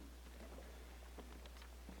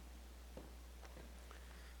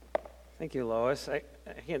Thank you, Lois. I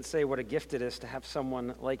can't say what a gift it is to have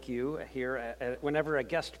someone like you here. Whenever a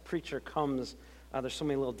guest preacher comes, there's so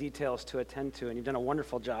many little details to attend to, and you've done a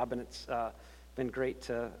wonderful job, and it's been great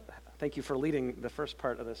to thank you for leading the first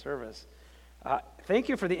part of the service. Thank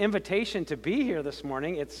you for the invitation to be here this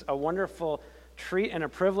morning. It's a wonderful treat and a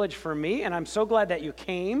privilege for me, and I'm so glad that you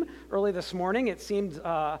came early this morning. It seemed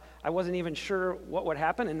I wasn't even sure what would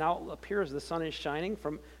happen, and now it appears the sun is shining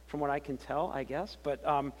from what I can tell, I guess. But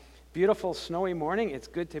beautiful snowy morning. It's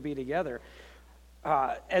good to be together.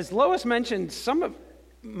 As Lois mentioned, some of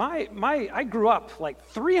I grew up like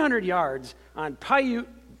 300 yards on Paiute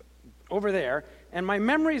over there, and my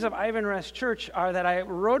memories of Ivan Rest Church are that I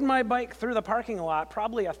rode my bike through the parking lot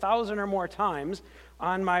probably 1,000 or more times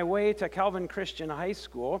on my way to Calvin Christian High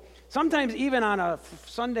School, sometimes even on a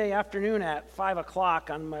Sunday afternoon at 5 o'clock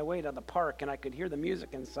on my way to the park, and I could hear the music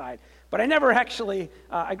inside. But I never actually,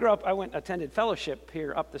 I attended fellowship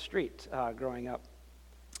here up the street growing up,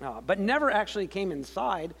 but never actually came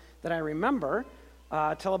inside that I remember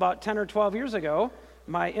till about 10 or 12 years ago.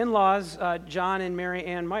 My in-laws, John and Mary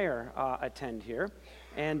Ann Meyer, attend here,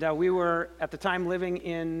 and we were at the time living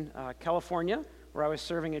in California, where I was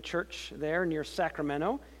serving a church there near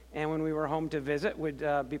Sacramento, and when we were home to visit, would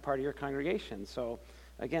be part of your congregation. So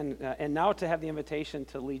again, and now to have the invitation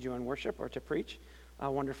to lead you in worship or to preach,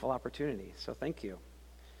 a wonderful opportunity. So thank you.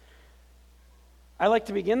 I'd like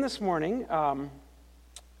to begin this morning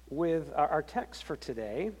with our text for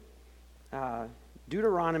today,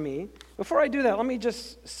 Deuteronomy. Before I do that, let me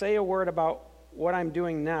just say a word about what I'm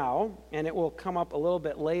doing now, and it will come up a little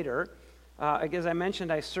bit later. As I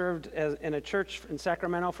mentioned, I served in a church in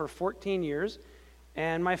Sacramento for 14 years,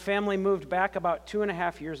 and my family moved back about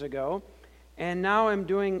 2.5 years ago, and now I'm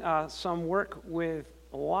doing some work with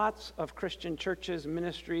lots of Christian churches,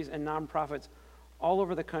 ministries, and nonprofits all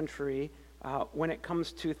over the country when it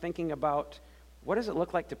comes to thinking about what does it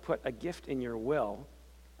look like to put a gift in your will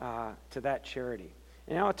to that charity.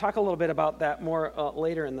 And I'll talk a little bit about that more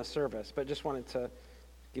later in the service, but just wanted to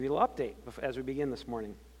give you a little update as we begin this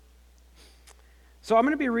morning. So I'm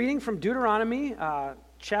going to be reading from Deuteronomy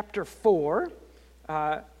chapter 4.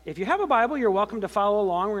 If you have a Bible, you're welcome to follow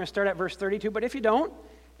along. We're going to start at verse 32, but if you don't,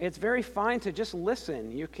 it's very fine to just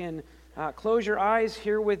listen. You can close your eyes,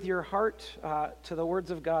 hear with your heart to the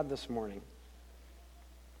words of God this morning.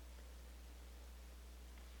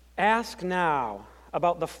 Ask now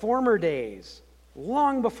about the former days,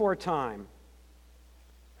 long before time,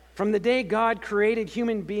 from the day God created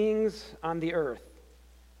human beings on the earth.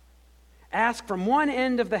 Ask from one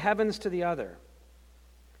end of the heavens to the other,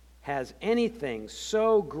 has anything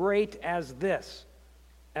so great as this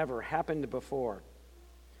ever happened before?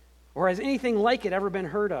 Or has anything like it ever been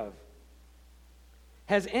heard of?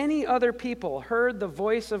 Has any other people heard the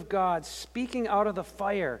voice of God speaking out of the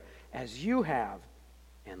fire as you have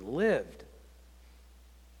and lived?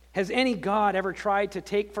 Has any God ever tried to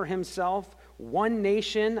take for himself one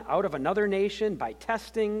nation out of another nation by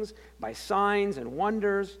testings, by signs and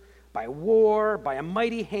wonders, by war, by a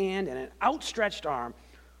mighty hand and an outstretched arm,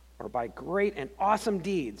 or by great and awesome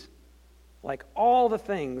deeds, like all the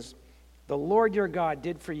things the Lord your God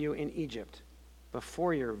did for you in Egypt,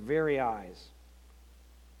 before your very eyes?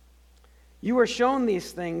 You were shown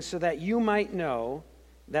these things so that you might know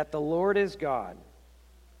that the Lord is God,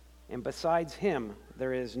 and besides him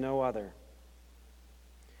there is no other.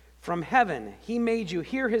 From heaven he made you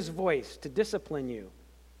hear his voice to discipline you.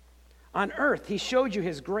 On earth he showed you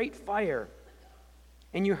his great fire,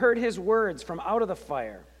 and you heard his words from out of the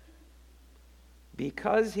fire.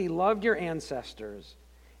 Because he loved your ancestors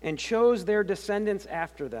and chose their descendants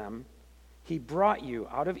after them, he brought you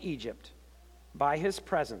out of Egypt by his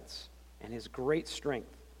presence and his great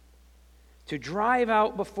strength, to drive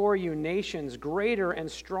out before you nations greater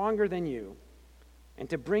and stronger than you, and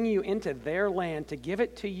to bring you into their land, to give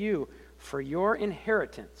it to you for your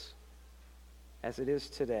inheritance, as it is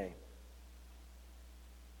today.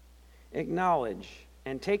 Acknowledge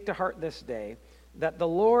and take to heart this day that the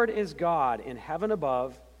Lord is God in heaven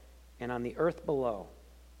above and on the earth below.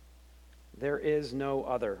 There is no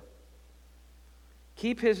other.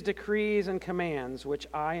 Keep his decrees and commands, which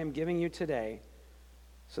I am giving you today,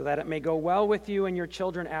 so that it may go well with you and your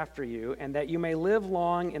children after you, and that you may live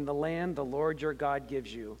long in the land the Lord your God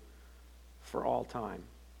gives you for all time.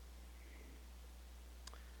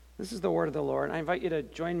 This is the word of the Lord. I invite you to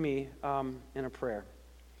join me in a prayer.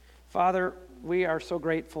 Father, we are so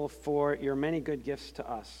grateful for your many good gifts to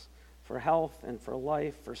us, for health and for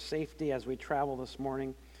life, for safety as we travel this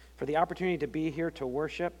morning, for the opportunity to be here to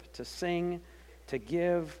worship, to sing, to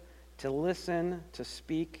give, to listen, to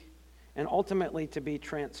speak, and ultimately to be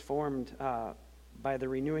transformed by the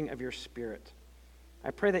renewing of your Spirit.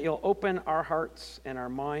 I pray that you'll open our hearts and our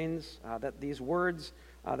minds, that these words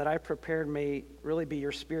that I prepared may really be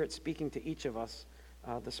your Spirit speaking to each of us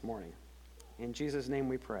this morning. In Jesus' name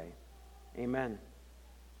we pray. Amen.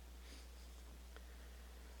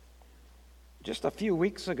 Just a few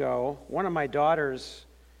weeks ago, one of my daughters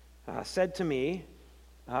said to me,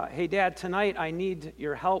 hey, Dad, tonight I need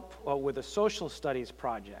your help with a social studies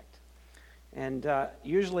project. And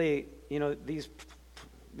usually,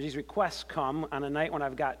 these requests come on a night when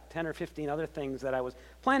I've got 10 or 15 other things that I was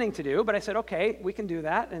planning to do. But I said, okay, we can do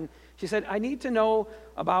that. And she said, I need to know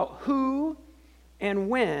about who and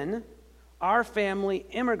when our family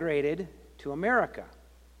immigrated to America.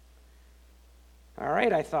 All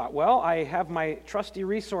right, I thought, well, I have my trusty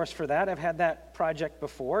resource for that. I've had that project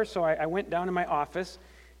before. So I went down to my office,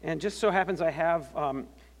 and just so happens I have,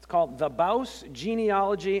 it's called The Baus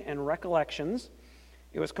Genealogy and Recollections.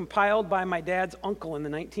 It was compiled by my dad's uncle in the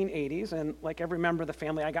 1980s, and like every member of the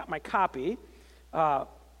family, I got my copy,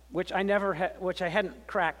 which I hadn't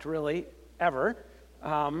cracked really ever,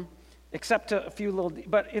 except a few little.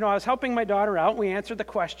 But I was helping my daughter out. And we answered the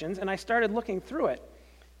questions, and I started looking through it,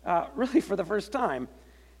 really for the first time.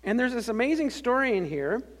 And there's this amazing story in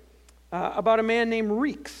here about a man named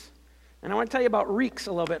Reeks, and I want to tell you about Reeks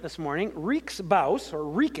a little bit this morning. Reeks Baus, or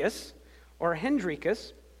Rekus, or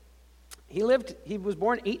Hendrikus. He was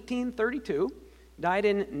born 1832, died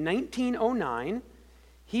in 1909.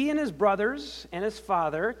 He and his brothers and his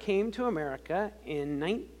father came to America in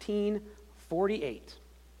 1948.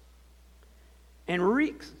 And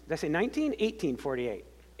Reeks, did I say 1848.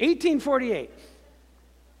 1848.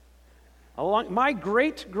 My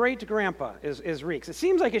great-great-grandpa is Reeks. It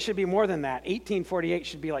seems like it should be more than that. 1848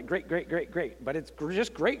 should be like great, but it's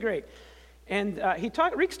just great. And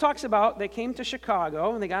Reeks talks about they came to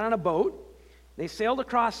Chicago, and they got on a boat. They sailed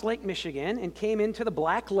across Lake Michigan and came into the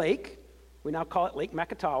Black Lake. We now call it Lake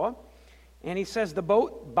Macatawa. And he says the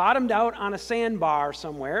boat bottomed out on a sandbar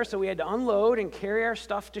somewhere, so we had to unload and carry our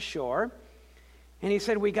stuff to shore. And he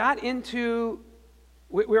said we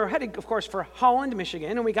were headed, of course, for Holland,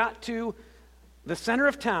 Michigan, and we got to the center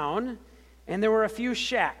of town, and there were a few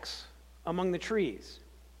shacks among the trees.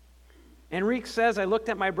 And Reeks says, I looked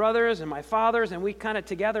at my brothers and my fathers, and we kind of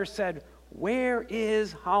together said, where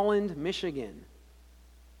is Holland, Michigan?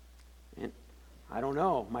 And I don't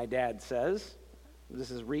know, my dad says. This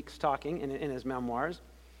is Reeks talking in his memoirs.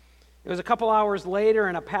 It was a couple hours later,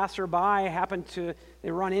 and a passerby they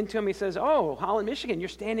run into him. He says, oh, Holland, Michigan, you're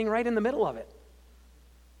standing right in the middle of it.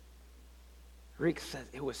 Reeks says,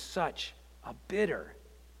 it was such a bitter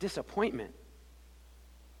disappointment.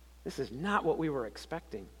 This is not what we were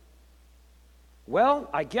expecting. Well,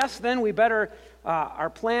 I guess then we better, our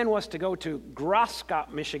plan was to go to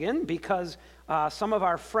Groskop, Michigan, because some of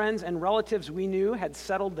our friends and relatives we knew had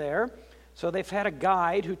settled there. So they've had a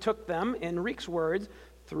guide who took them, in Reeks' words,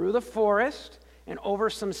 through the forest and over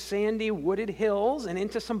some sandy wooded hills and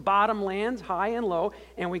into some bottomlands, high and low.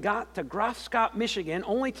 And we got to Groskop, Michigan,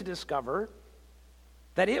 only to discover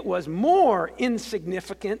that it was more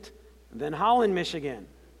insignificant than Holland, Michigan.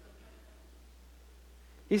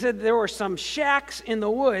 He said there were some shacks in the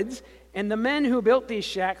woods, and the men who built these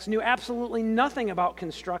shacks knew absolutely nothing about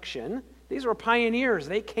construction. These were pioneers.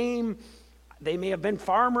 They may have been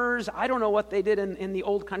farmers. I don't know what they did in the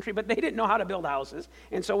old country, but they didn't know how to build houses.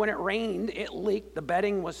 And so when it rained, it leaked. The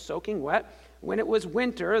bedding was soaking wet. When it was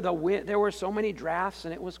winter, there were so many drafts,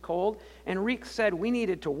 and it was cold. And Reeks said we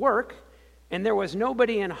needed to work, and there was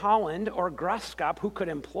nobody in Holland or Groskop who could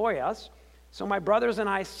employ us. So my brothers and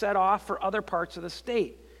I set off for other parts of the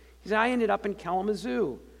state. He said, I ended up in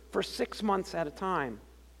Kalamazoo for 6 months at a time.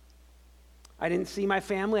 I didn't see my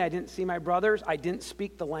family. I didn't see my brothers. I didn't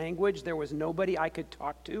speak the language. There was nobody I could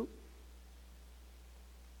talk to.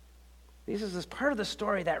 This is part of the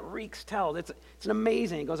story that Reeks tells. It's an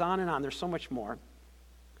amazing. It goes on and on. There's so much more.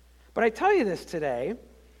 But I tell you this today,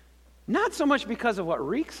 not so much because of what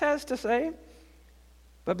Reeks has to say,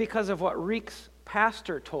 but because of what Reeks'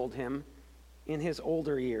 pastor told him in his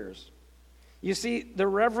older years. You see, the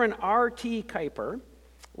Reverend R.T. Kuiper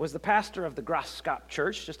was the pastor of the Groskop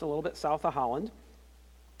Church, just a little bit south of Holland,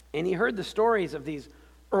 and he heard the stories of these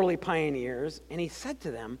early pioneers, and he said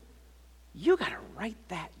to them, you got to write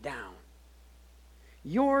that down.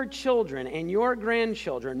 Your children and your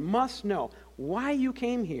grandchildren must know why you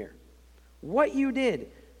came here, what you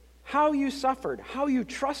did, how you suffered, how you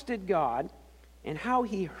trusted God, and how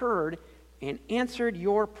he heard and answered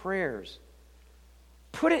your prayers.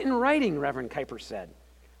 Put it in writing, Reverend Kuiper said.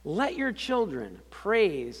 Let your children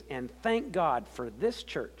praise and thank God for this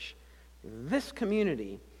church, this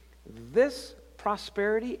community, this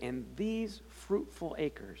prosperity and these fruitful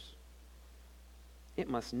acres. It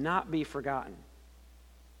must not be forgotten.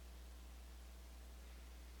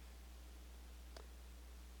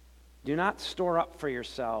 Do not store up for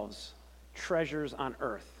yourselves treasures on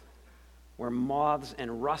earth, where moths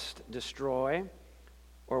and rust destroy,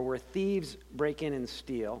 or where thieves break in and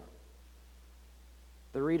steal.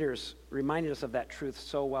 The readers reminded us of that truth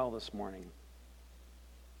so well this morning.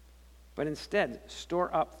 But instead,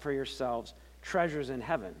 store up for yourselves treasures in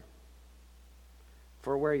heaven.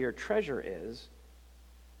 For where your treasure is,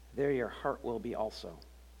 there your heart will be also.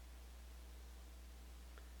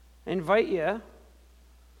 I invite you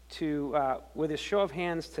to, with a show of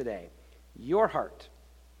hands today, your heart,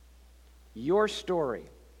 your story,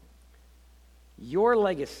 your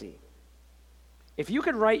legacy. If you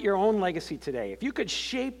could write your own legacy today, if you could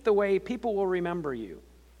shape the way people will remember you,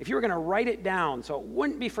 if you were going to write it down so it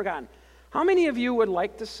wouldn't be forgotten, how many of you would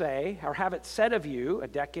like to say, or have it said of you, a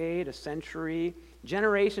decade, a century,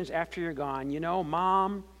 generations after you're gone, you know,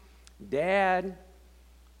 Mom, Dad,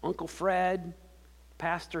 Uncle Fred,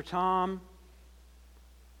 Pastor Tom,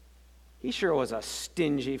 he sure was a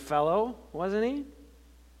stingy fellow, wasn't he?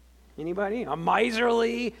 Anybody? A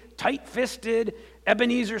miserly, tight-fisted,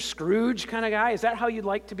 Ebenezer Scrooge kind of guy? Is that how you'd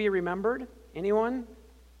like to be remembered? Anyone?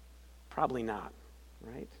 Probably not,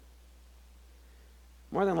 right?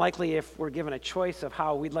 More than likely, if we're given a choice of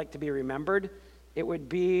how we'd like to be remembered, it would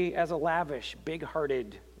be as a lavish,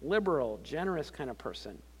 big-hearted, liberal, generous kind of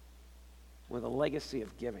person with a legacy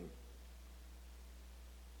of giving.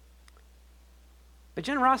 But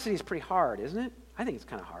generosity is pretty hard, isn't it? I think it's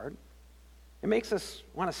kind of hard. It makes us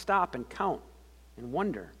want to stop and count and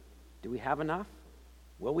wonder, do we have enough?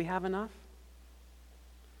 Will we have enough?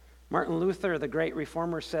 Martin Luther, the great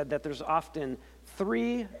reformer, said that there's often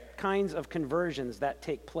 3 kinds of conversions that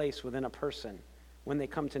take place within a person when they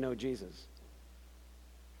come to know Jesus.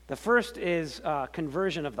 The first is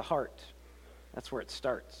conversion of the heart. That's where it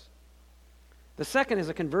starts. The second is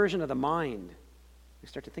a conversion of the mind. We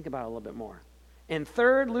start to think about it a little bit more. And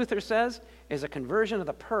third, Luther says, is a conversion of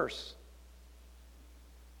the purse.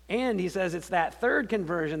 And he says it's that third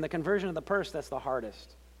conversion, the conversion of the purse, that's the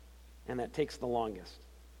hardest and that takes the longest.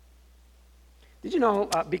 Did you know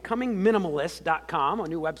becomingminimalist.com, a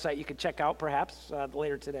new website you could check out perhaps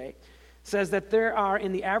later today, says that there are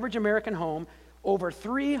in the average American home over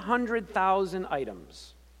 300,000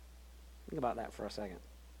 items. Think about that for a second.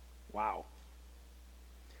 Wow.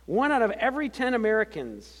 1 out of every 10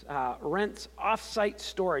 Americans rents off-site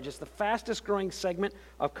storage. It's the fastest growing segment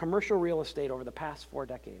of commercial real estate over the past 4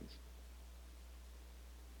 decades.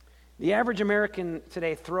 The average American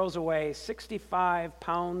today throws away 65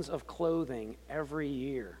 pounds of clothing every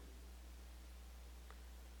year.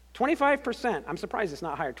 25%, I'm surprised it's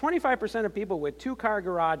not higher, 25% of people with 2-car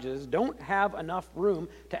garages don't have enough room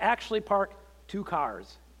to actually park 2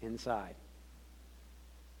 cars inside.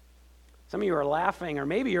 Some of you are laughing, or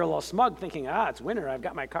maybe you're a little smug thinking, it's winter, I've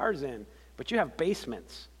got my cars in. But you have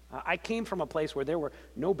basements. I came from a place where there were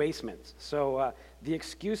no basements. So the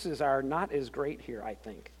excuses are not as great here, I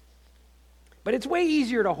think. But it's way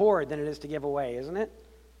easier to hoard than it is to give away, isn't it?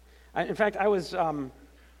 In fact, I was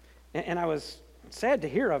sad to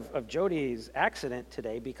hear of Jody's accident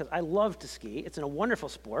today because I love to ski. It's a wonderful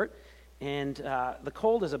sport. And the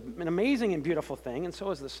cold is an amazing and beautiful thing, and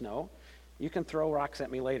so is the snow. You can throw rocks at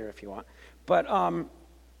me later if you want. But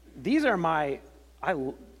these are my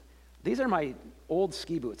old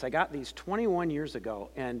ski boots. I got these 21 years ago,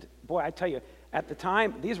 and boy, I tell you, at the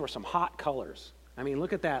time, these were some hot colors. I mean,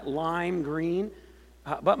 look at that lime green.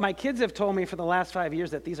 But my kids have told me for the last 5 years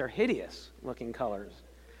that these are hideous-looking colors.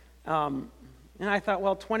 And I thought,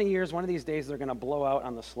 well, 20 years, one of these days they're going to blow out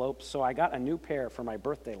on the slopes. So I got a new pair for my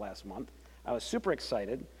birthday last month. I was super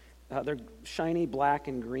excited. They're shiny black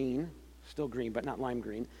and green. Still green, but not lime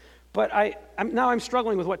green. But I'm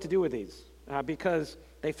struggling with what to do with these because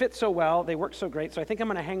they fit so well, they work so great, so I think I'm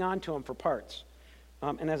going to hang on to them for parts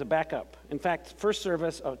and as a backup. In fact, first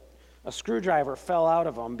service, a screwdriver fell out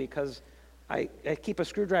of them because I keep a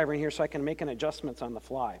screwdriver in here so I can make an adjustments on the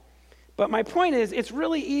fly. But my point is, it's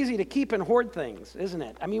really easy to keep and hoard things, isn't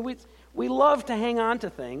it? I mean, we love to hang on to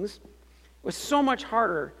things. It was so much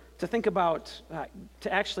harder to think about,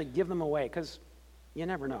 to actually give them away because you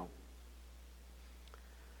never know.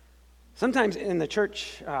 Sometimes in the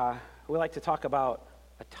church, we like to talk about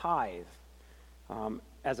a tithe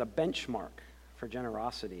as a benchmark for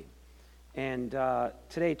generosity. And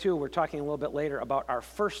today, too, we're talking a little bit later about our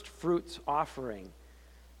first fruits offering.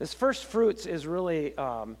 This first fruits is really,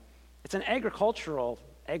 it's an agricultural,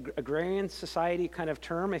 agrarian society kind of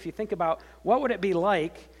term. If you think about what would it be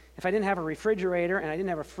like if I didn't have a refrigerator and I didn't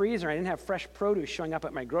have a freezer, I didn't have fresh produce showing up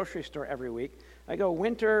at my grocery store every week, I go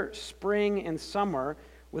winter, spring, and summer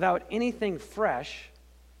without anything fresh,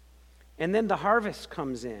 and then the harvest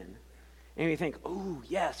comes in. And you think, oh,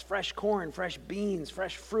 yes, fresh corn, fresh beans,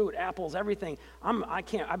 fresh fruit, apples, everything.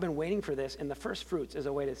 I've been waiting for this. And the first fruits is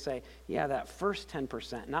a way to say, yeah, that first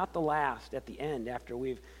 10%, not the last at the end after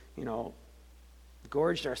we've,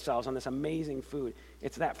 gorged ourselves on this amazing food.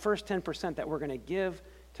 It's that first 10% that we're going to give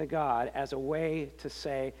to God as a way to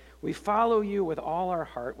say, we follow you with all our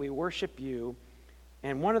heart, we worship you.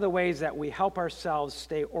 And one of the ways that we help ourselves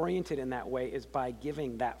stay oriented in that way is by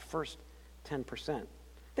giving that first 10%.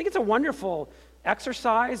 I think it's a wonderful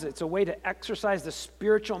exercise. It's a way to exercise the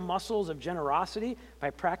spiritual muscles of generosity by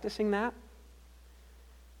practicing that.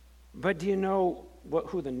 But do you know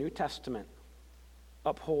who the New Testament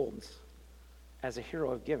upholds as a hero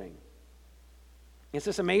of giving? It's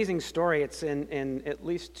this amazing story. It's in at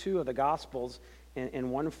least 2 of the Gospels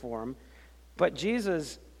in one form. But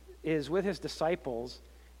Jesus is with his disciples,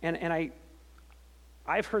 and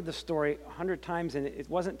I've heard the story 100 times, and it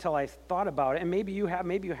wasn't until I thought about it, and maybe you have,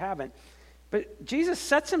 maybe you haven't, but Jesus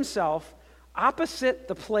sets himself opposite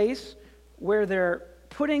the place where they're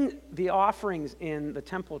putting the offerings in the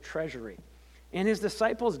temple treasury, and his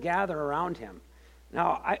disciples gather around him.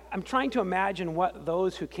 Now, I'm trying to imagine what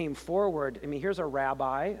those who came forward, here's a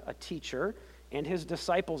rabbi, a teacher, and his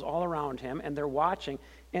disciples all around him, and they're watching,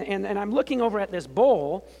 and I'm looking over at this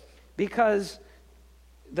bowl because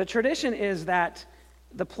the tradition is that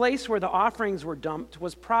the place where the offerings were dumped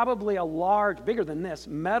was probably a large, bigger than this,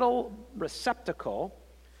 metal receptacle,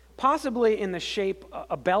 possibly in the shape,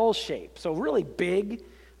 a bell shape, so really big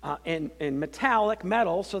and metallic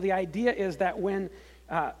metal. So the idea is that when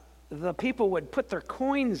the people would put their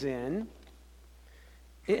coins in,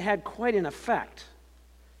 it had quite an effect,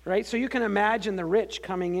 right? So you can imagine the rich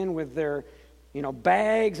coming in with their,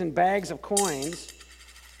 bags and bags of coins.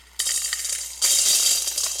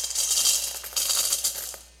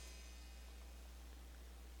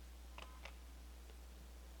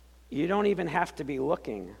 You don't even have to be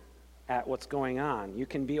looking at what's going on. You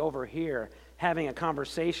can be over here having a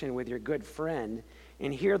conversation with your good friend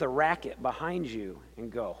and hear the racket behind you and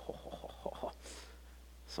go,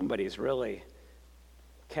 somebody's really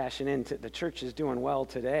cashing in. The church is doing well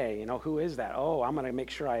today. Who is that? Oh, I'm going to make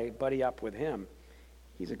sure I buddy up with him.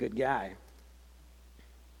 He's a good guy.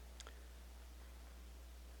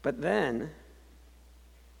 But then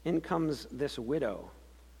in comes this widow.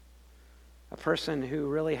 A person who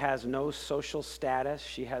really has no social status,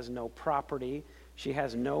 she has no property, she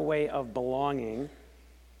has no way of belonging,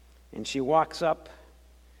 and she walks up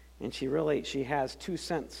and she has 2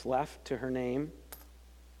 cents left to her name.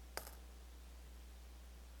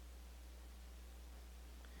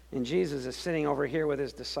 And Jesus is sitting over here with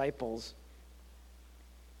his disciples,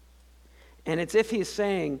 and it's if he's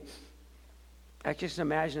saying, I just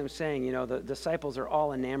imagine him saying, the disciples are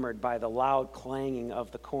all enamored by the loud clanging of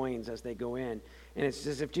the coins as they go in. And it's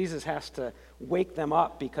as if Jesus has to wake them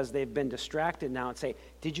up because they've been distracted now and say,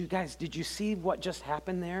 did you see what just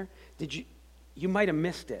happened there? You might have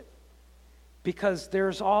missed it. Because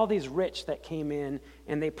there's all these rich that came in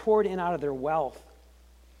and they poured in out of their wealth.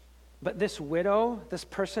 But this widow, this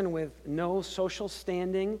person with no social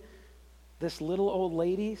standing, this little old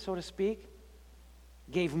lady, so to speak,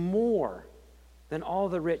 gave more than all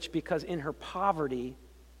the rich, because in her poverty,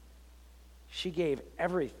 she gave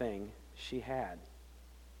everything she had.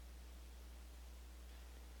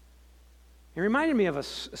 It reminded me of a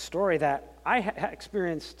story that I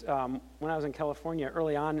experienced when I was in California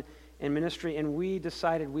early on in ministry, and we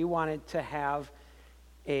decided we wanted to have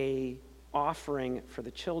an offering for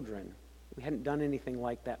the children. We hadn't done anything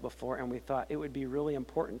like that before, and we thought it would be really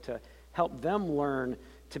important to help them learn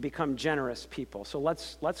to become generous people. So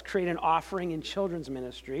let's create an offering in children's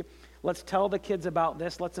ministry. Let's tell the kids about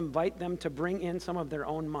this. Let's invite them to bring in some of their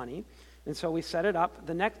own money. And so we set it up.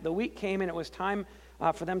 The week came, and it was time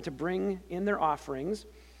for them to bring in their offerings.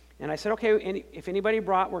 And I said, okay, if anybody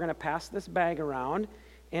brought, we're going to pass this bag around.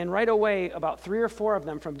 And right away, about 3 or 4 of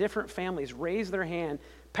them from different families raised their hand,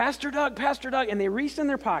 Pastor Doug, and they reached in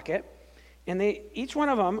their pocket. And each one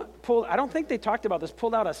of them pulled, I don't think they talked about this,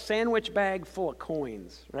 pulled out a sandwich bag full of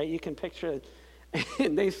coins, right? You can picture it.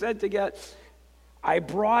 And they said together, I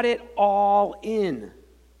brought it all in.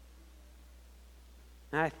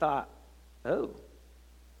 And I thought, oh.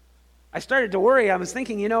 I started to worry. I was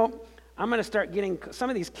thinking, I'm going to start getting, some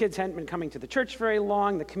of these kids hadn't been coming to the church very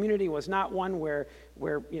long. The community was not one where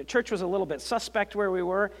church was a little bit suspect where we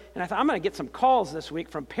were. And I thought, I'm going to get some calls this week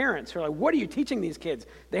from parents who are like, what are you teaching these kids?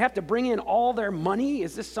 They have to bring in all their money?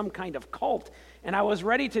 Is this some kind of cult? And I was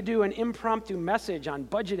ready to do an impromptu message on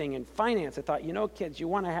budgeting and finance. I thought, kids, you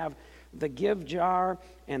want to have the give jar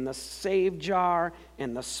and the save jar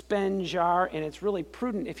and the spend jar, and it's really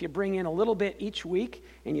prudent if you bring in a little bit each week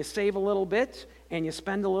and you save a little bit and you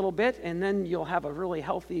spend a little bit, and then you'll have a really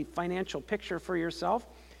healthy financial picture for yourself.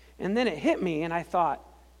 And then it hit me, and I thought,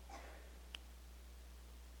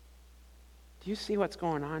 do you see what's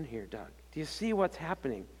going on here, Doug? Do you see what's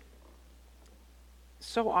happening?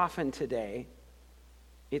 So often today,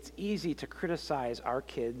 it's easy to criticize our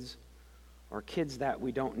kids or kids that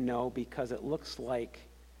we don't know because it looks like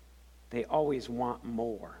they always want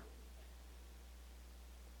more,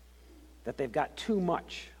 that they've got too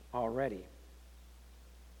much already.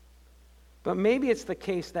 But maybe it's the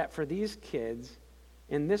case that for these kids,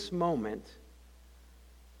 in this moment,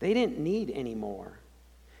 they didn't need any more.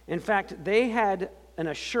 In fact, they had an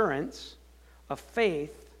assurance, a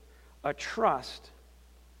faith, a trust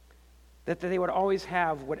that they would always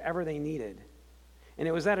have whatever they needed. And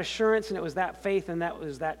it was that assurance and it was that faith and that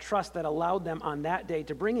was that trust that allowed them on that day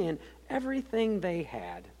to bring in everything they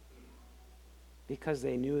had because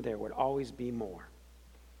they knew there would always be more.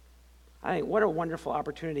 I think what a wonderful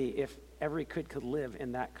opportunity if every kid could live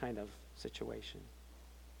in that kind of situation.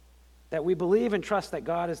 That we believe and trust that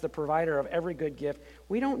God is the provider of every good gift.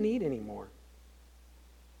 We don't need any more.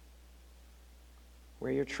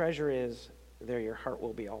 Where your treasure is, there your heart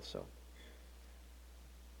will be also.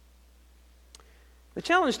 The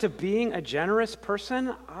challenge to being a generous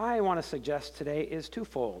person, I want to suggest today, is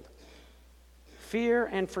twofold. Fear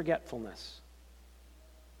and forgetfulness.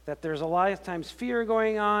 That there's a lot of times fear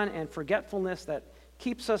going on and forgetfulness that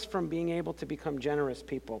keeps us from being able to become generous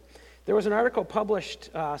people. There was an article published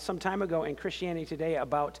some time ago in Christianity Today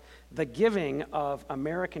about the giving of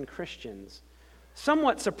American Christians.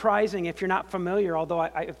 Somewhat surprising if you're not familiar, although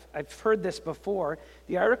I've heard this before.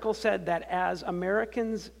 The article said that as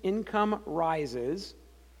Americans' income rises,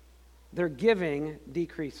 their giving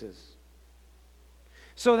decreases.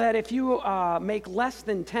 So that if you make less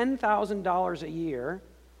than $10,000 a year,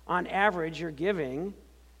 on average, your giving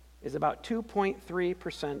is about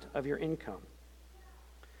 2.3% of your income.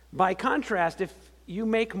 By contrast, if you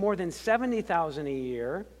make more than $70,000 a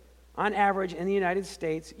year, on average in the United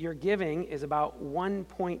States, your giving is about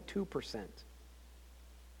 1.2%.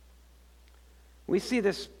 We see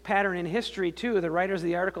this pattern in history too. The writers of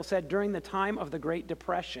the article said during the time of the Great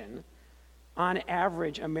Depression, on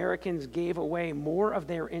average, Americans gave away more of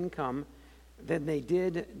their income than they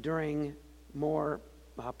did during more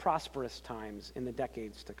prosperous times in the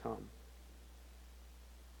decades to come.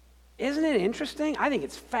 Isn't it interesting? I think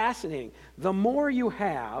it's fascinating. The more you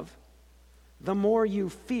have, the more you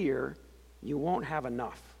fear you won't have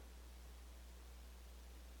enough.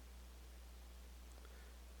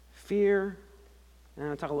 Fear, and I'm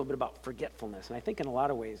going to talk a little bit about forgetfulness, and I think in a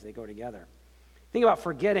lot of ways they go together. Think about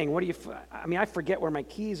forgetting. I forget where my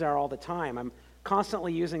keys are all the time. I'm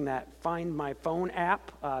constantly using that Find My Phone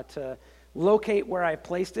app to locate where I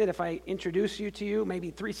placed it. If I introduce you to you,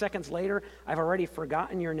 maybe 3 seconds later, I've already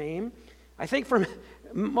forgotten your name. I think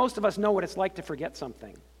most of us know what it's like to forget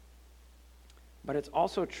something. But it's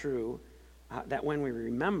also true that when we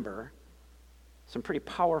remember, some pretty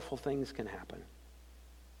powerful things can happen.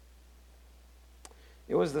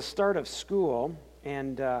 It was the start of school,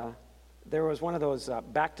 and there was one of those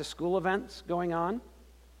back-to-school events going on.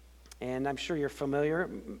 And I'm sure you're familiar,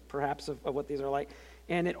 perhaps, of what these are like.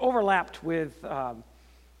 And it overlapped with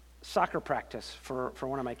soccer practice for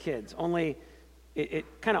one of my kids. Only it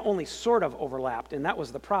kind of only sort of overlapped, and that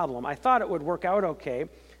was the problem. I thought it would work out okay,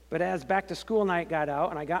 but as back-to-school night got out,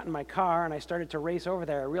 and I got in my car, and I started to race over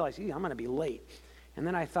there, I realized, I'm going to be late. And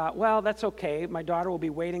then I thought, well, that's okay. My daughter will be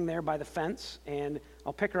waiting there by the fence, and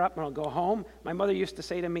I'll pick her up, and I'll go home. My mother used to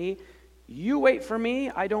say to me, you wait for me,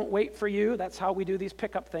 I don't wait for you. That's how we do these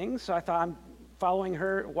pickup things. So I thought I'm following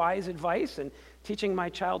her wise advice and teaching my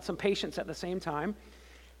child some patience at the same time.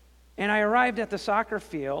 And I arrived at the soccer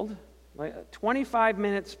field 25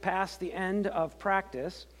 minutes past the end of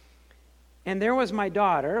practice, and there was my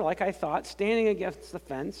daughter, like I thought, standing against the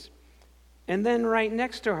fence, and then right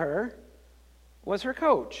next to her was her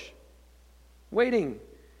coach, waiting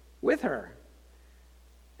with her.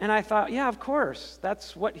 And I thought, yeah, of course,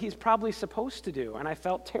 that's what he's probably supposed to do. And I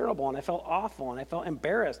felt terrible, and I felt awful, and I felt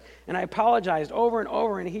embarrassed. And I apologized over and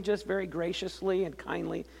over, and he just very graciously and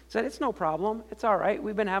kindly said, it's no problem. It's all right.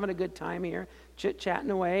 We've been having a good time here, chit-chatting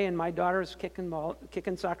away, and my daughter's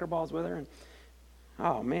kicking soccer balls with her. And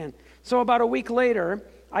oh, man. So about a week later,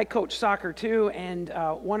 I coached soccer too, and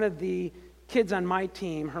one of the kids on my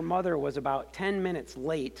team, her mother was about 10 minutes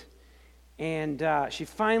late. And she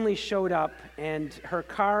finally showed up, and her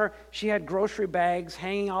car, she had grocery bags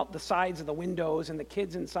hanging out the sides of the windows, and the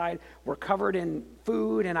kids inside were covered in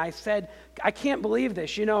food. And I said, I can't believe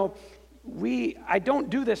this. You know, I don't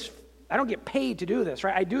do this, I don't get paid to do this,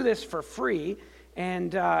 right? I do this for free,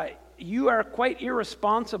 and you are quite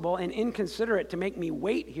irresponsible and inconsiderate to make me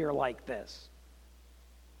wait here like this.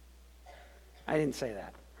 I didn't say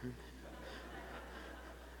that.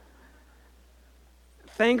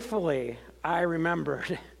 Thankfully, I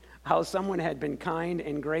remembered how someone had been kind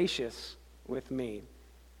and gracious with me.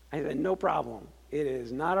 I said, no problem. It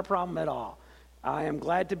is not a problem at all. I am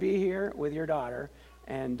glad to be here with your daughter,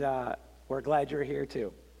 and we're glad you're here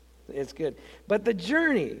too. It's good. But the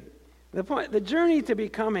journey to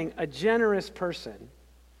becoming a generous person,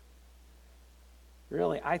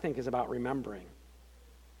 really, I think, is about remembering.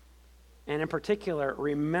 And in particular,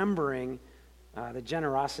 remembering the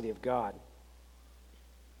generosity of God.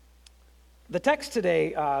 The text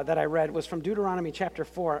today that I read was from Deuteronomy chapter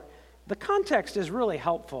 4. The context is really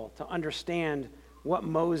helpful to understand what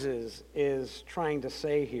Moses is trying to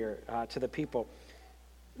say here to the people.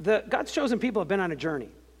 God's chosen people have been on a journey.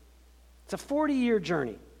 It's a 40-year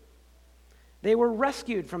journey. They were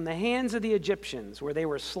rescued from the hands of the Egyptians, where they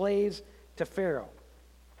were slaves to Pharaoh.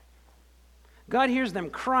 God hears them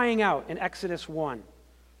crying out in Exodus 1.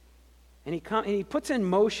 And he puts in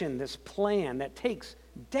motion this plan that takes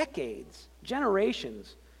decades,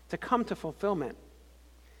 generations, to come to fulfillment.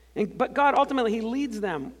 But God ultimately, he leads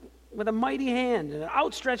them with a mighty hand and an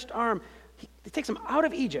outstretched arm. He takes them out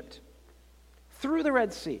of Egypt, through the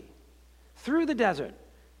Red Sea, through the desert,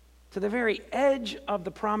 to the very edge of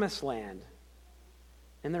the promised land.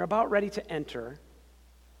 And they're about ready to enter,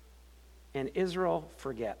 and Israel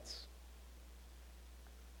forgets.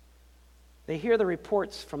 They hear the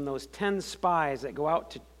reports from those 10 spies that go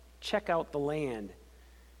out to check out the land.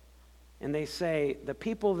 And they say, the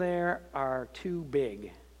people there are too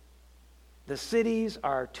big. The cities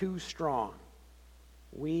are too strong.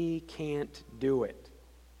 We can't do it.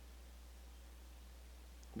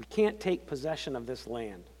 We can't take possession of this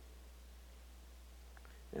land.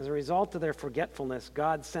 As a result of their forgetfulness,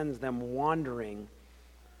 God sends them wandering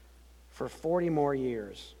for 40 more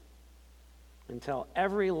years until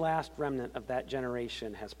every last remnant of that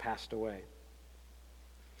generation has passed away.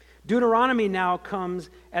 Deuteronomy now comes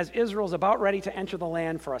as Israel's about ready to enter the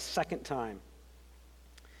land for a second time.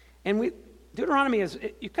 And Deuteronomy is,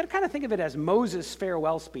 you could kind of think of it as Moses'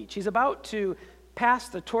 farewell speech. He's about to pass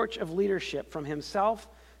the torch of leadership from himself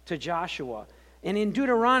to Joshua. And in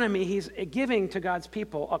Deuteronomy, he's giving to God's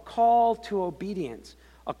people a call to obedience,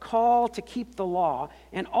 a call to keep the law,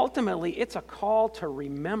 and ultimately it's a call to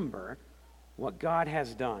remember what God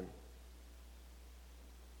has done.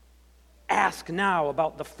 Ask now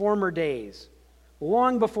about the former days,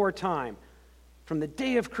 long before time, from the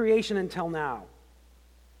day of creation until now.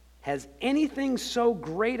 Has anything so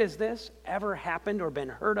great as this ever happened or been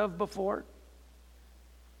heard of before?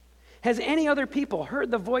 Has any other people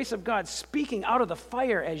heard the voice of God speaking out of the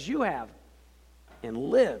fire as you have and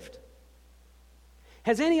lived?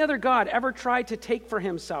 Has any other God ever tried to take for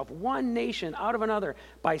himself one nation out of another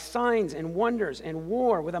by signs and wonders and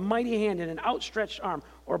war with a mighty hand and an outstretched arm,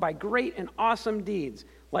 or by great and awesome deeds,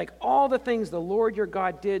 like all the things the Lord your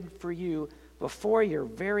God did for you before your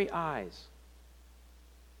very eyes?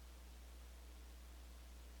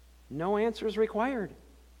 No answer is required.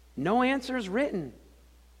 No answer is written.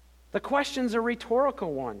 The question's a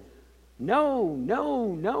rhetorical one.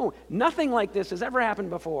 No. Nothing like this has ever happened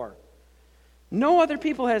before. No other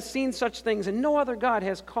people has seen such things, and no other God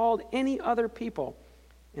has called any other people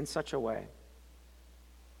in such a way.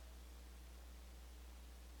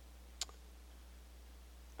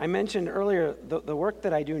 I mentioned earlier the work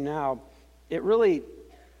that I do now. It really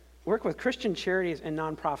work with Christian charities and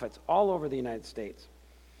nonprofits all over the United States.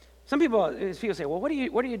 Some people say, well, what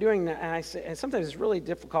are you doing now? And I say, and sometimes it's really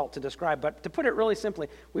difficult to describe, but to put it really simply,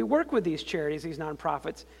 we work with these charities, these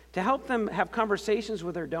nonprofits, to help them have conversations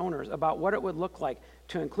with their donors about what it would look like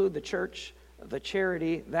to include the church, the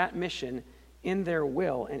charity, that mission in their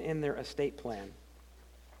will and in their estate plan.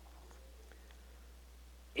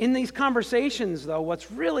 In these conversations, though,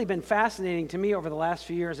 what's really been fascinating to me over the last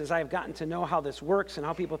few years as I've gotten to know how this works and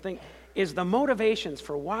how people think is the motivations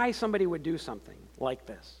for why somebody would do something like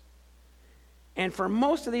this. And for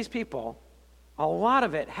most of these people, a lot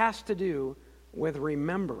of it has to do with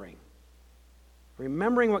remembering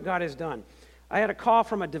what God has done. I had a call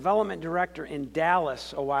from a development director in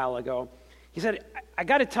Dallas a while ago. He said, I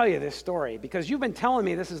got to tell you this story because you've been telling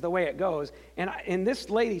me this is the way it goes. And this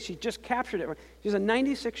lady, she just captured it. She's a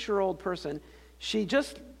 96-year-old person. she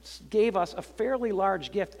just gave us a fairly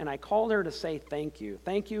large gift, and I called her to say thank you.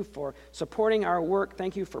 Thank you for supporting our work.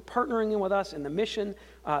 Thank you for partnering with us in the mission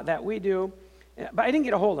that we do. But I didn't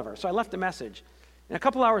get a hold of her, so I left a message. And a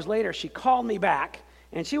couple hours later, she called me back,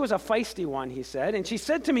 and she was a feisty one, he said. And she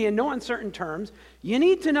said to me in no uncertain terms, "You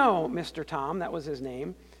need to know, Mr. Tom," that was his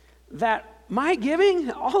name, "that my giving,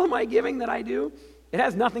 all of my giving that I do, it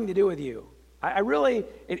has nothing to do with you.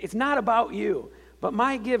 It's not about you. But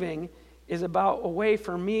my giving is about a way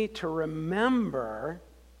for me to remember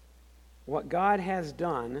what God has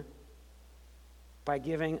done by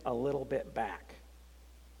giving a little bit back."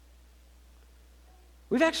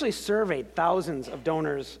 We've actually surveyed thousands of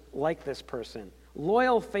donors like this person,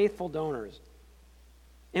 loyal, faithful donors.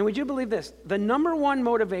 And would you believe this? The number one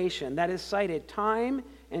motivation that is cited time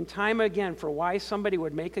and time again for why somebody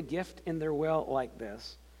would make a gift in their will like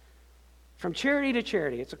this, from charity to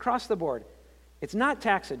charity, it's across the board. It's not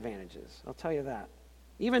tax advantages, I'll tell you that.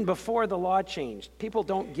 Even before the law changed, people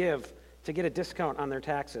don't give to get a discount on their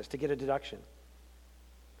taxes, to get a deduction.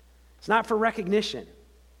 It's not for recognition.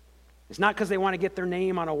 It's not because they want to get their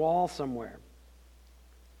name on a wall somewhere.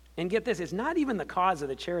 And get this, it's not even the cause of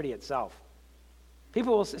the charity itself.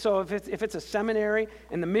 People will say, so if it's a seminary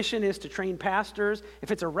and the mission is to train pastors, if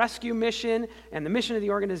it's a rescue mission and the mission of the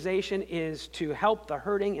organization is to help the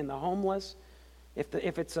hurting and the homeless,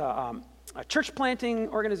 if it's a church planting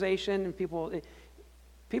organization, and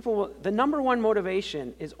the number one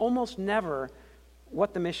motivation is almost never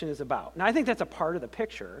what the mission is about. Now, I think that's a part of the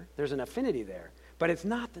picture. There's an affinity there, but it's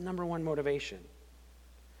not the number one motivation.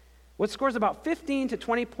 What scores about 15 to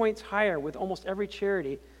 20 points higher with almost every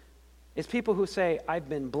charity is people who say, "I've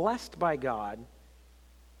been blessed by God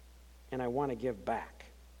and I want to give back."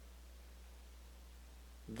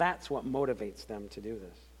 That's what motivates them to do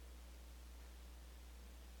this.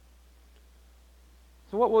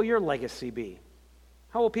 So what will your legacy be?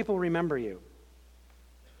 How will people remember you?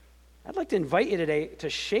 I'd like to invite you today to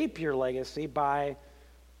shape your legacy by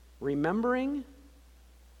remembering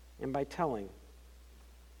and by telling.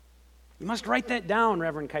 You must write that down,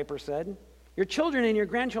 Reverend Kuiper said. Your children and your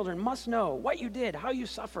grandchildren must know what you did, how you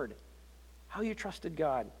suffered, how you trusted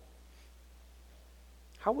God.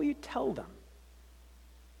 How will you tell them?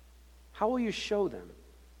 How will you show them?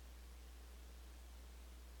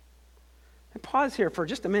 And pause here for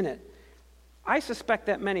just a minute. I suspect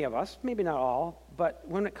that many of us, maybe not all, but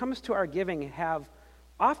when it comes to our giving, have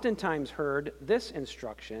oftentimes heard this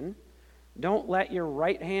instruction: don't let your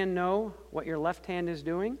right hand know what your left hand is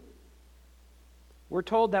doing. We're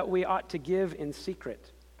told that we ought to give in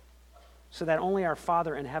secret so that only our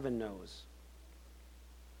Father in heaven knows.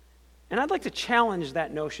 And I'd like to challenge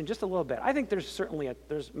that notion just a little bit. I think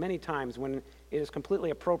there's many times when it is completely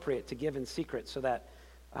appropriate to give in secret so that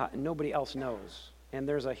nobody else knows. And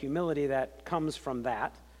there's a humility that comes from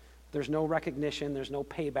that. There's no recognition, there's no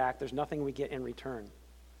payback, there's nothing we get in return.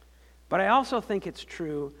 But I also think it's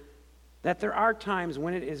true that there are times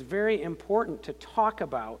when it is very important to talk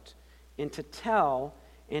about and to tell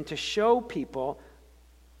and to show people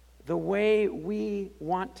the way we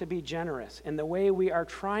want to be generous and the way we are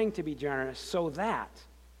trying to be generous, so that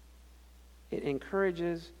it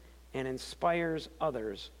encourages and inspires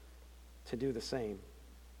others to do the same.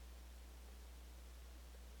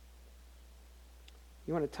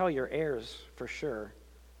 You want to tell your heirs for sure,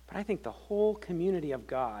 but I think the whole community of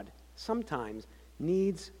God sometimes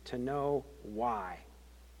needs to know why.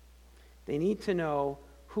 They need to know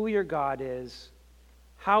who your God is,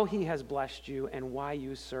 how he has blessed you, and why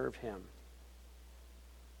you serve him.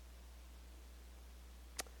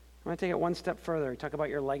 I want to take it one step further. Talk about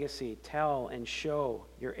your legacy. Tell and show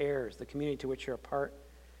your heirs, the community to which you're a part.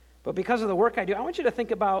 But because of the work I do, I want you to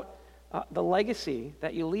think about the legacy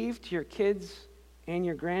that you leave to your kids and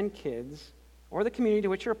your grandkids, or the community to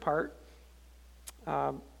which you're a part,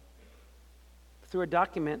 through a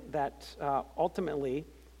document that ultimately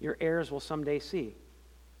your heirs will someday see.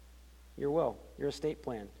 Your will, your estate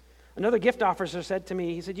plan. Another gift officer said to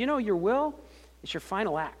me, he said, your will is your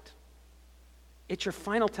final act. It's your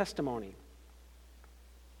final testimony.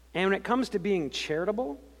 And when it comes to being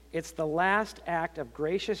charitable, it's the last act of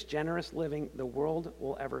gracious, generous living the world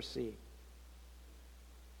will ever see.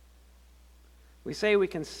 We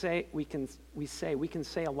can say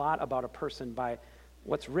a lot about a person by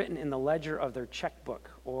what's written in the ledger of their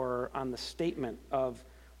checkbook or on the statement of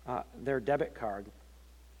their debit card.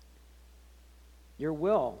 Your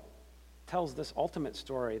will tells this ultimate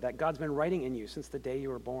story that God's been writing in you since the day you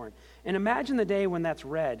were born. And imagine the day when that's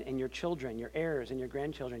read and your children, your heirs, and your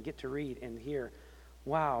grandchildren get to read and hear,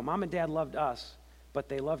 wow, Mom and Dad loved us, but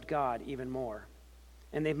they loved God even more.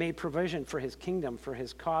 And they've made provision for his kingdom, for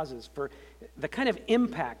his causes, for the kind of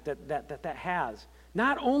impact that has,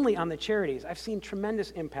 not only on the charities. I've seen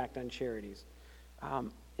tremendous impact on charities.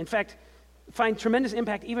 In fact, find tremendous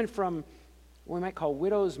impact even from what we might call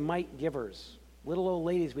widows' mite givers, little old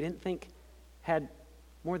ladies we didn't think had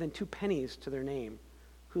more than 2 pennies to their name,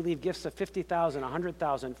 who leave gifts of $50,000,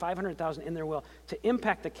 $100,000, $500,000 in their will to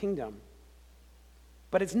impact the kingdom.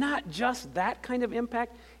 But it's not just that kind of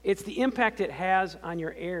impact, it's the impact it has on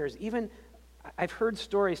your heirs. Even, I've heard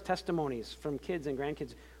stories, testimonies from kids and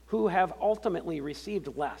grandkids who have ultimately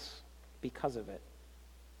received less because of it,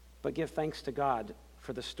 but give thanks to God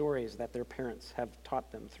for the stories that their parents have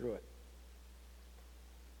taught them through it.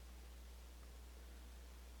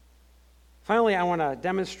 Finally, I want to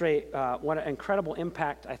demonstrate what an incredible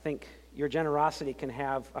impact I think your generosity can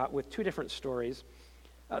have with 2 different stories.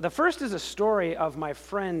 The first is a story of my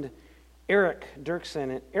friend Eric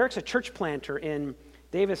Dirksen. Eric's a church planter in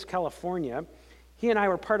Davis, California. He and I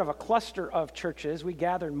were part of a cluster of churches. We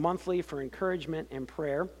gathered monthly for encouragement and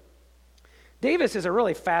prayer. Davis is a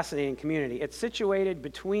really fascinating community. It's situated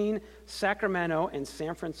between Sacramento and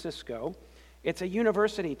San Francisco. It's a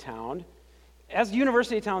university town. As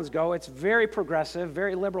university towns go, it's very progressive,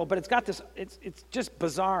 very liberal, but it's got this, it's just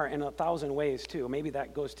bizarre in 1,000 ways too. Maybe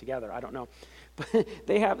that goes together, I don't know. But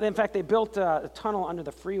they built a tunnel under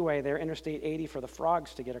the freeway there, Interstate 80, for the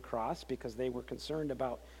frogs to get across because they were concerned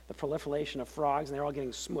about the proliferation of frogs and they're all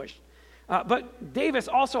getting smushed. But Davis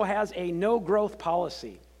also has a no-growth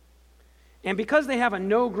policy. And because they have a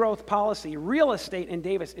no-growth policy, real estate in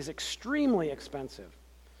Davis is extremely expensive.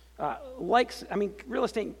 Real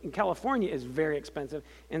estate in California is very expensive.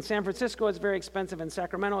 In San Francisco, it's very expensive. In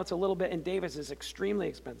Sacramento, it's a little bit. In Davis, it's extremely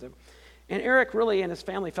expensive. And Eric really and his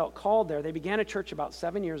family felt called there. They began a church about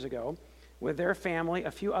 7 years ago with their family,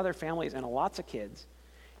 a few other families, and lots of kids.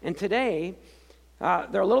 And today,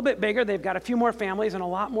 they're a little bit bigger. They've got a few more families and a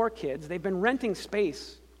lot more kids. They've been renting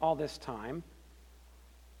space all this time.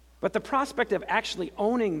 But the prospect of actually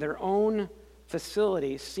owning their own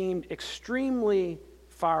facility seemed extremely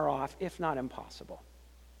far off, if not impossible.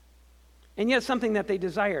 And yet something that they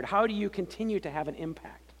desired. How do you continue to have an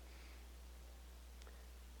impact?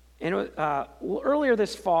 And earlier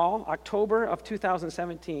this fall, October of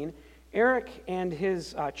 2017, Eric and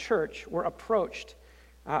his church were approached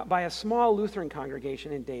by a small Lutheran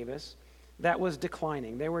congregation in Davis that was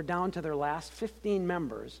declining. They were down to their last 15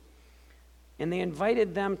 members, and they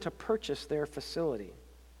invited them to purchase their facility.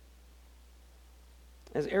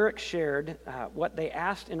 As Eric shared, what they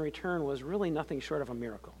asked in return was really nothing short of a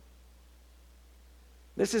miracle.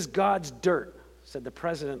 "This is God's dirt," said the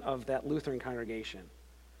president of that Lutheran congregation.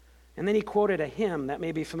 And then he quoted a hymn that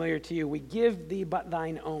may be familiar to you. "We give thee but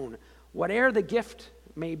thine own, whate'er the gift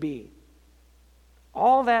may be.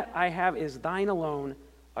 All that I have is thine alone,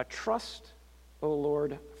 a trust, O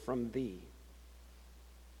Lord, from thee."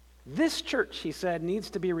 This church, he said,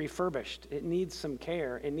 needs to be refurbished. It needs some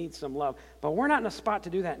care. It needs some love. But we're not in a spot to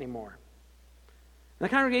do that anymore. And the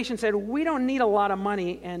congregation said, "We don't need a lot of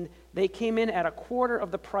money," and they came in at a quarter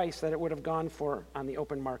of the price that it would have gone for on the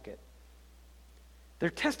open market.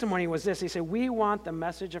 Their testimony was this. They said, "We want the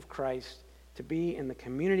message of Christ to be in the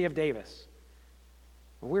community of Davis.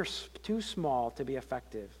 We're too small to be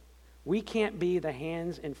effective. We can't be the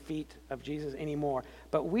hands and feet of Jesus anymore.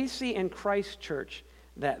 But we see in Christ's church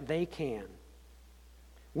that they can.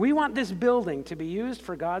 We want this building to be used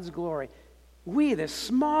for God's glory. We, this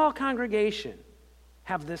small congregation,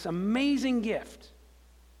 have this amazing gift."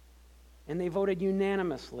 And they voted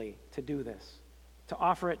unanimously to do this, to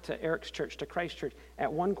offer it to Eric's church, to Christ's church,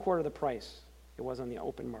 at 1/4 the price it was on the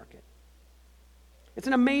open market. It's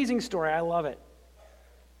an amazing story. I love it.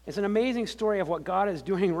 It's an amazing story of what God is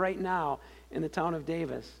doing right now in the town of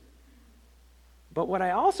Davis. But what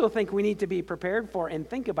I also think we need to be prepared for and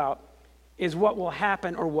think about is what will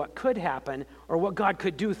happen or what could happen or what God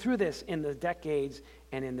could do through this in the decades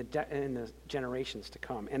and in the generations to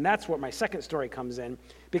come. And that's where my second story comes in,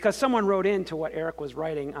 because someone wrote into what Eric was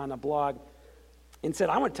writing on a blog and said,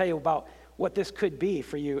 "I want to tell you about what this could be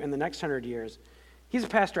for you in the next 100 years. He's a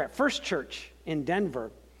pastor at First Church in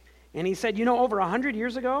Denver. And he said, over 100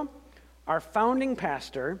 years ago, our founding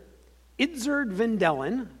pastor, Itzard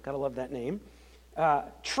Vindelen, gotta love that name,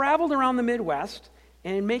 traveled around the Midwest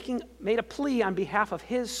and made a plea on behalf of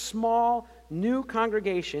his small new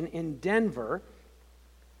congregation in Denver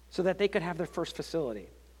so that they could have their first facility.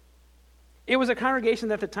 It was a congregation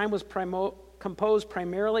that at the time was composed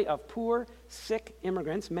primarily of poor, sick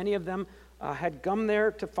immigrants. Many of them had come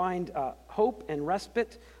there to find hope and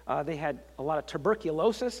respite. They had a lot of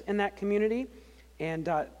tuberculosis in that community, and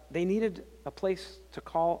they needed a place to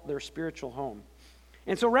call their spiritual home.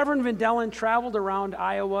 And so Reverend Vindelin traveled around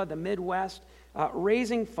Iowa, the Midwest,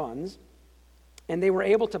 raising funds, and they were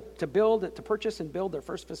able to purchase and build their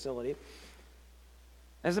first facility.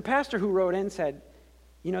 As the pastor who wrote in said,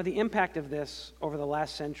 the impact of this over the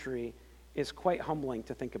last century is quite humbling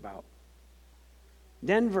to think about.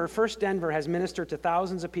 First Denver has ministered to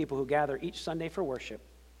thousands of people who gather each Sunday for worship.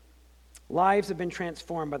 Lives have been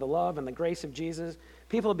transformed by the love and the grace of Jesus.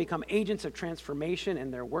 People have become agents of transformation in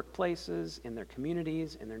their workplaces, in their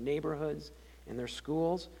communities, in their neighborhoods, in their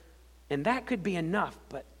schools. And that could be enough,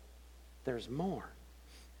 but there's more.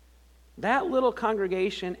 That little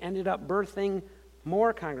congregation ended up birthing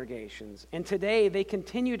more congregations. And today they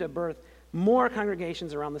continue to birth more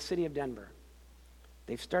congregations around the city of Denver.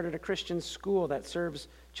 They've started a Christian school that serves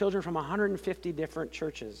children from 150 different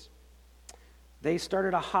churches. They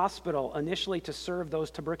started a hospital initially to serve those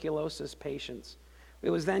tuberculosis patients. It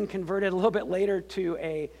was then converted a little bit later to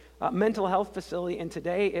a mental health facility, and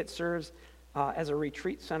today it serves as a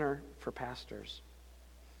retreat center for pastors.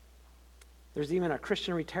 There's even a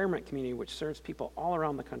Christian retirement community which serves people all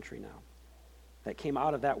around the country now that came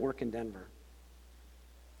out of that work in Denver.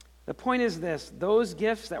 The point is this: those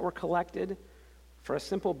gifts that were collected for a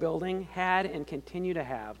simple building had and continue to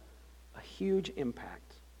have a huge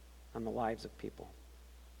impact on the lives of people.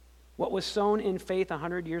 What was sown in faith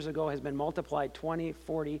 100 years ago has been multiplied 20,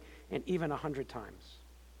 40, and even 100 times.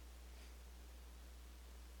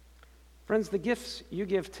 Friends, the gifts you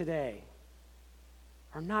give today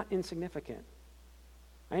are not insignificant.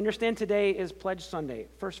 I understand today is Pledge Sunday,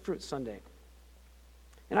 First Fruits Sunday.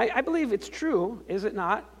 And I believe it's true, is it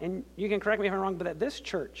not? And you can correct me if I'm wrong, but that this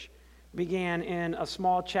church began in a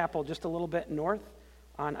small chapel just a little bit north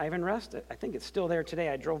on Ivan Rest. I think it's still there today.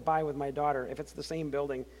 I drove by with my daughter, if it's the same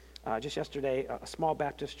building, just yesterday, a small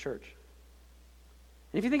Baptist church.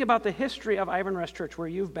 And if you think about the history of Ivan Rest Church, where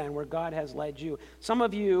you've been, where God has led you, some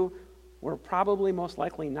of you were probably most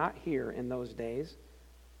likely not here in those days,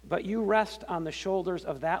 but you rest on the shoulders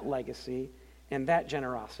of that legacy and that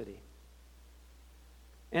generosity.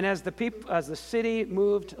 And as the city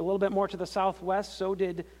moved a little bit more to the southwest, so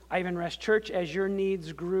did Ivan Rest Church. As your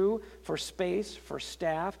needs grew for space, for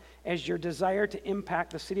staff, as your desire to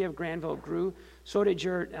impact the city of Granville grew, so did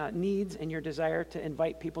your needs and your desire to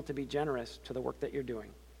invite people to be generous to the work that you're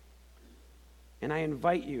doing. And I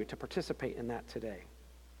invite you to participate in that today.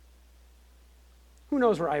 Who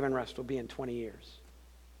knows where Ivan Rest will be in 20 years,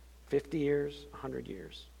 50 years, 100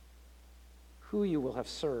 years? Who you will have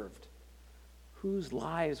served, whose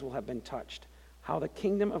lives will have been touched, how the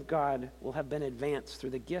kingdom of God will have been advanced through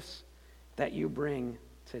the gifts that you bring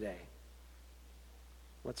today.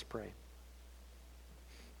 Let's pray.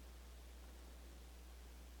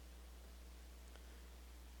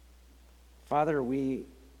 Father, we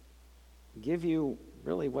give you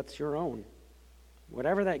really what's your own,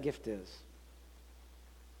 whatever that gift is.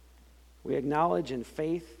 We acknowledge in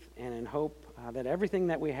faith and in hope that everything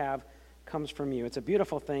that we have comes from you. It's a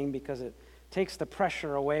beautiful thing because it takes the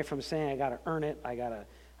pressure away from saying, I got to earn it, I got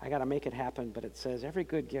to make it happen, but it says, every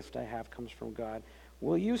good gift I have comes from God.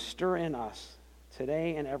 Will you stir in us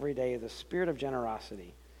today and every day the spirit of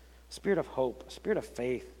generosity, spirit of hope, spirit of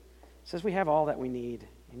faith? It says we have all that we need,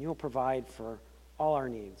 and you'll provide for all our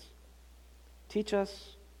needs. Teach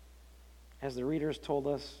us, as the readers told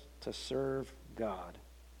us, to serve God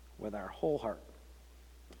with our whole heart.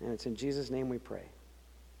 And it's in Jesus' name we pray.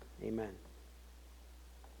 Amen.